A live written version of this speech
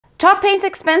Chalk paint's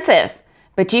expensive,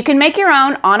 but you can make your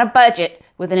own on a budget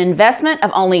with an investment of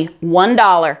only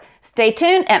 $1. Stay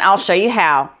tuned and I'll show you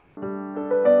how.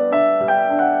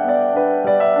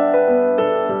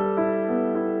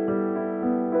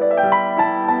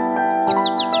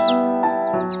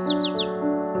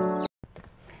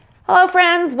 Hello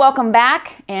friends, welcome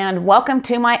back and welcome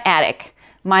to my attic.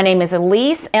 My name is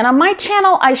Elise, and on my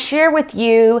channel I share with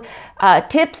you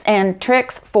tips and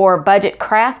tricks for budget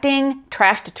crafting,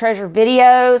 trash to treasure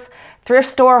videos, thrift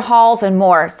store hauls, and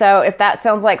more. So if that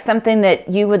sounds like something that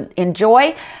you would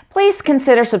enjoy, please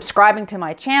consider subscribing to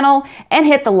my channel and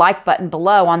hit the like button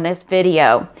below on this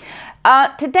video.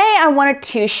 Today I wanted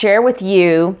to share with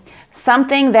you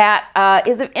something that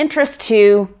is of interest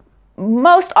to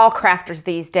most all crafters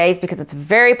these days because it's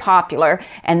very popular,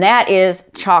 and that is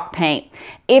chalk paint.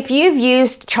 If you've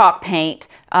used chalk paint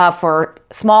for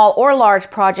small or large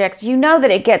projects, you know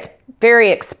that it gets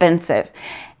very expensive.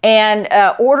 And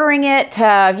ordering it,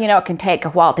 it can take a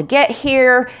while to get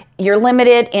here. You're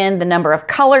limited in the number of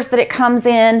colors that it comes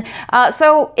in.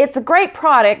 So it's a great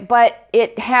product, but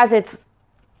it has its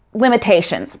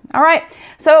limitations. All right.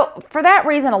 So for that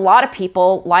reason, a lot of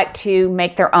people like to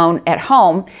make their own at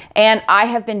home. And I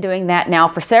have been doing that now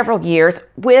for several years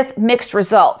with mixed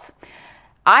results.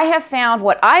 I have found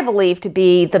what I believe to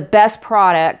be the best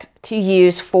product to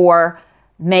use for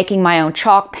making my own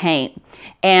chalk paint.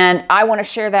 And I want to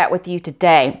share that with you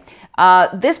today.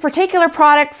 This particular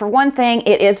product, for one thing,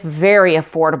 it is very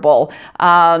affordable.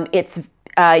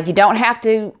 You don't have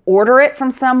to order it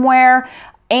from somewhere.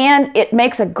 And it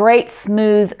makes a great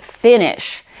smooth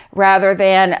finish rather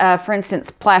than, for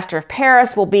instance, plaster of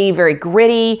Paris will be very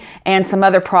gritty, and some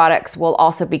other products will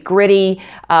also be gritty.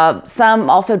 Some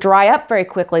also dry up very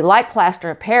quickly, like plaster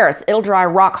of Paris. It'll dry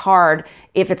rock hard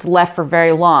if it's left for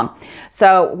very long.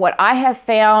 So what I have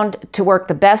found to work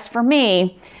the best for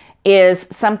me is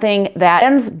something that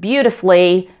ends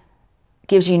beautifully,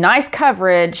 gives you nice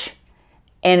coverage,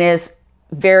 and is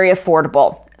very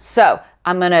affordable. So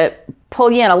I'm going to pull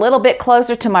you in a little bit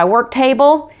closer to my work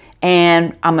table,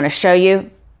 and I'm going to show you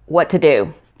what to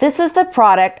do. This is the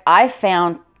product I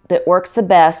found that works the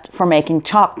best for making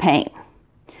chalk paint.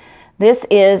 This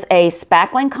is a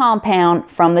spackling compound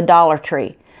from the Dollar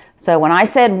Tree. So when I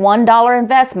said $1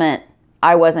 investment,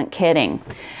 I wasn't kidding.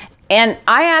 And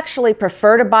I actually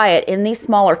prefer to buy it in these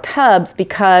smaller tubs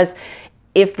because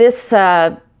if this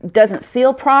doesn't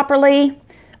seal properly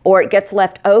or it gets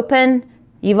left open,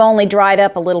 you've only dried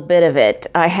up a little bit of it.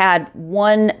 I had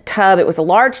one tub, it was a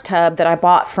large tub that I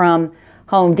bought from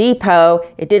Home Depot.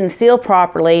 It didn't seal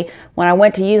properly. When I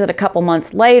went to use it a couple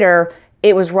months later,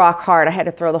 it was rock hard. I had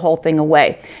to throw the whole thing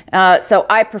away. So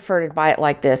I prefer to buy it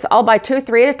like this. I'll buy 2 or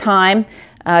 3 at a time,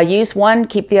 use one,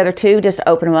 keep the other 2, just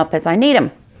open them up as I need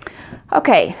them.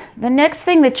 Okay, the next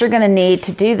thing that you're gonna need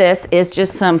to do this is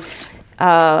just some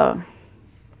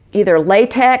either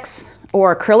latex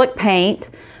or acrylic paint.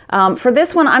 For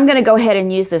this one, I'm going to go ahead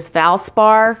and use this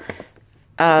Valspar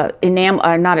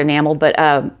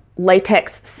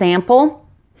latex sample.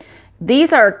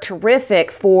 These are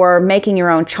terrific for making your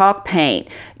own chalk paint.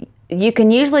 You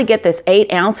can usually get this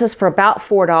 8 ounces for about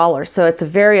 $4, so it's a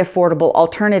very affordable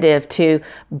alternative to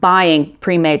buying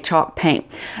pre-made chalk paint.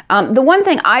 The one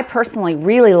thing I personally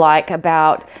really like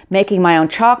about making my own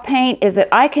chalk paint is that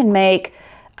I can make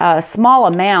small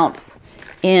amounts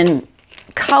in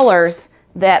colors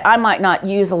that I might not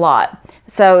use a lot.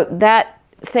 So that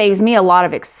saves me a lot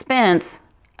of expense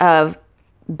of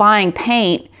buying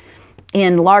paint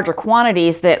in larger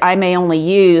quantities that I may only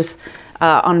use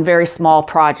on very small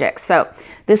projects. So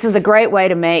this is a great way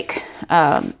to make,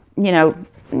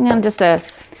 just a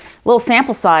little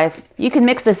sample size. You can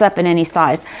mix this up in any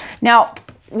size. Now,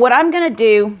 what I'm gonna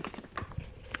do,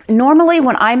 normally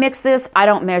when I mix this, I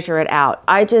don't measure it out.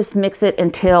 I just mix it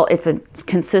until it's a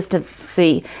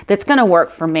consistency that's going to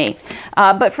work for me.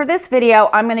 But for this video,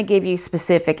 I'm going to give you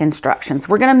specific instructions.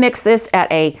 We're going to mix this at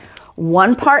a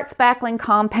 1 part spackling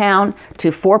compound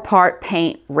to 4 part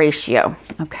paint ratio.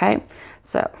 Okay,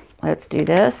 so let's do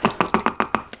this.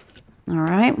 All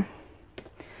right,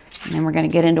 and then we're going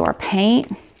to get into our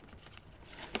paint.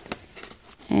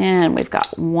 And we've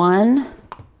got 1,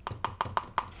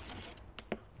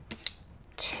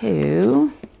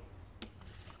 2,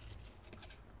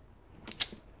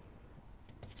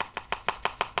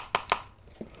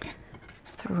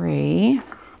 3,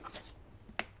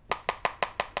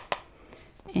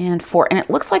 and 4. And it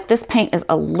looks like this paint is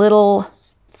a little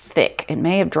thick. It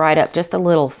may have dried up just a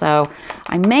little, so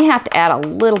I may have to add a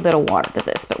little bit of water to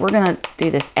this, but we're going to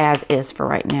do this as is for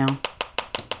right now.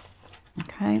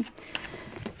 Okay.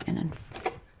 And then,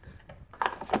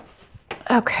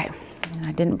 okay, And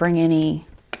I didn't bring any,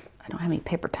 I don't have any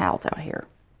paper towels out here.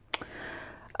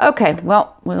 Okay,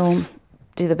 well, we'll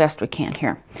do the best we can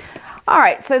here. All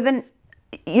right, so then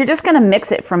you're just going to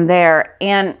mix it from there.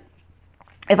 And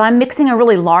if I'm mixing a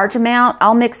really large amount,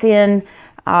 I'll mix in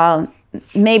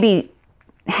maybe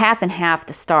half and half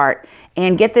to start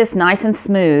and get this nice and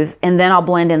smooth, and then I'll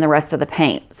blend in the rest of the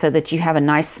paint so that you have a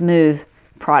nice smooth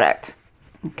product.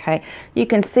 Okay, you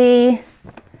can see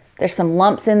there's some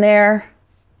lumps in there.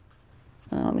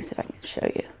 Let me see if I can show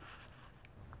you.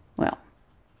 Well,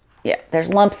 yeah, there's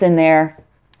lumps in there,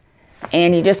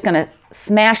 and you're just going to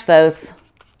smash those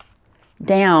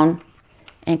down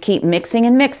and keep mixing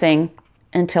and mixing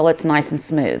until it's nice and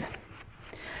smooth.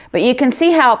 But you can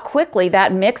see how quickly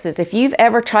that mixes. If you've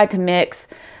ever tried to mix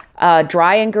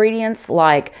dry ingredients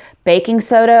like baking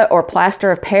soda or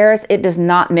plaster of Paris, it does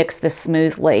not mix this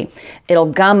smoothly. It'll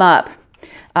gum up.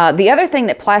 The other thing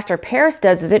that plaster of Paris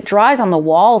does is it dries on the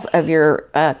walls of your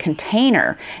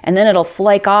container, and then it'll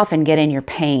flake off and get in your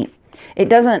paint. It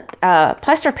doesn't,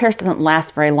 plaster of Paris doesn't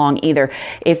last very long either.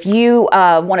 If you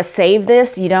want to save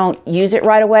this, you don't use it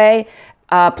right away,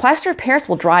 plaster of Paris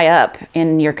will dry up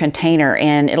in your container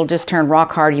and it'll just turn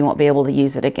rock hard. You won't be able to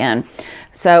use it again.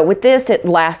 So with this, it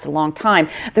lasts a long time.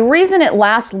 The reason it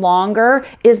lasts longer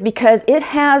is because it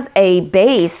has a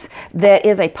base that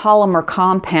is a polymer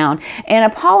compound. And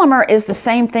a polymer is the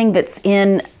same thing that's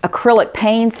in acrylic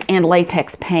paints and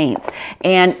latex paints.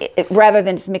 And rather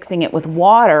than just mixing it with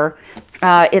water,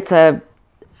 it's a,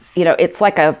 it's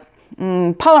like a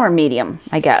polymer medium,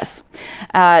 I guess.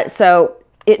 So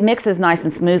it mixes nice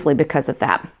and smoothly because of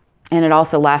that. And it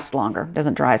also lasts longer,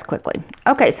 doesn't dry as quickly.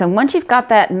 Okay, so once you've got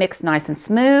that mixed nice and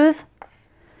smooth,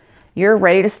 you're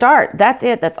ready to start. That's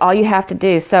it, that's all you have to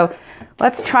do. So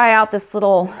let's try out this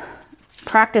little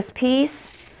practice piece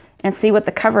and see what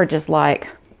the coverage is like.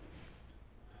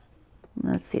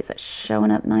 Let's see, is it showing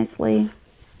up nicely?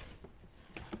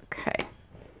 Okay.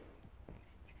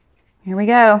 Here we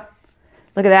go.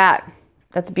 Look at that.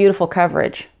 That's beautiful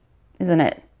coverage, isn't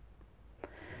it?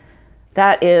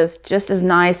 That is just as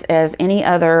nice as any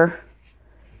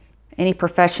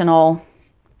professional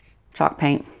chalk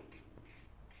paint.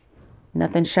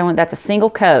 Nothing showing. That's a single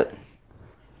coat.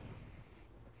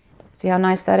 See how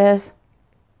nice that is?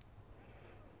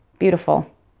 Beautiful.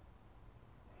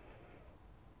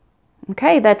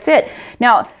 Okay, that's it.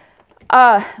 Now,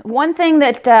 one thing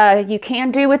that you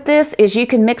can do with this is you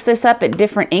can mix this up at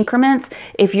different increments.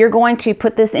 If you're going to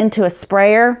put this into a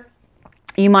sprayer,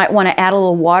 you might want to add a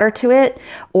little water to it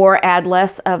or add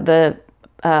less of the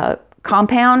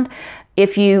compound.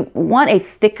 If you want a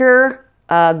thicker,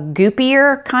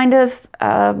 goopier kind of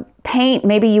paint,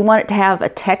 maybe you want it to have a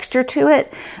texture to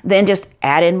it, then just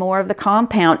add in more of the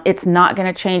compound. It's not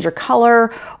going to change your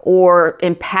color or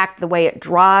impact the way it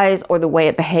dries or the way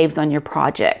it behaves on your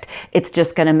project. It's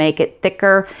just going to make it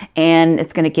thicker and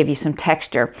it's going to give you some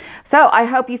texture. So I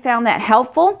hope you found that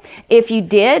helpful. If you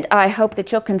did, I hope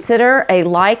that you'll consider a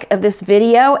like of this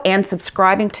video and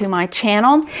subscribing to my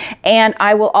channel. And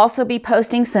I will also be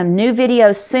posting some new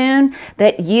videos soon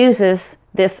that uses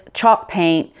this chalk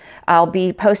paint. I'll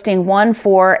be posting one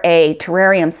for a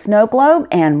terrarium snow globe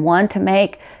and one to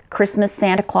make Christmas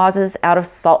Santa Clauses out of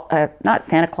salt, not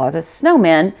Santa Clauses,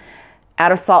 snowmen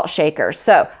out of salt shakers.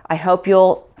 So I hope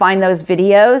you'll find those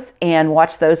videos and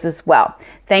watch those as well.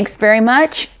 Thanks very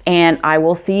much, and I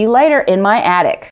will see you later in my attic.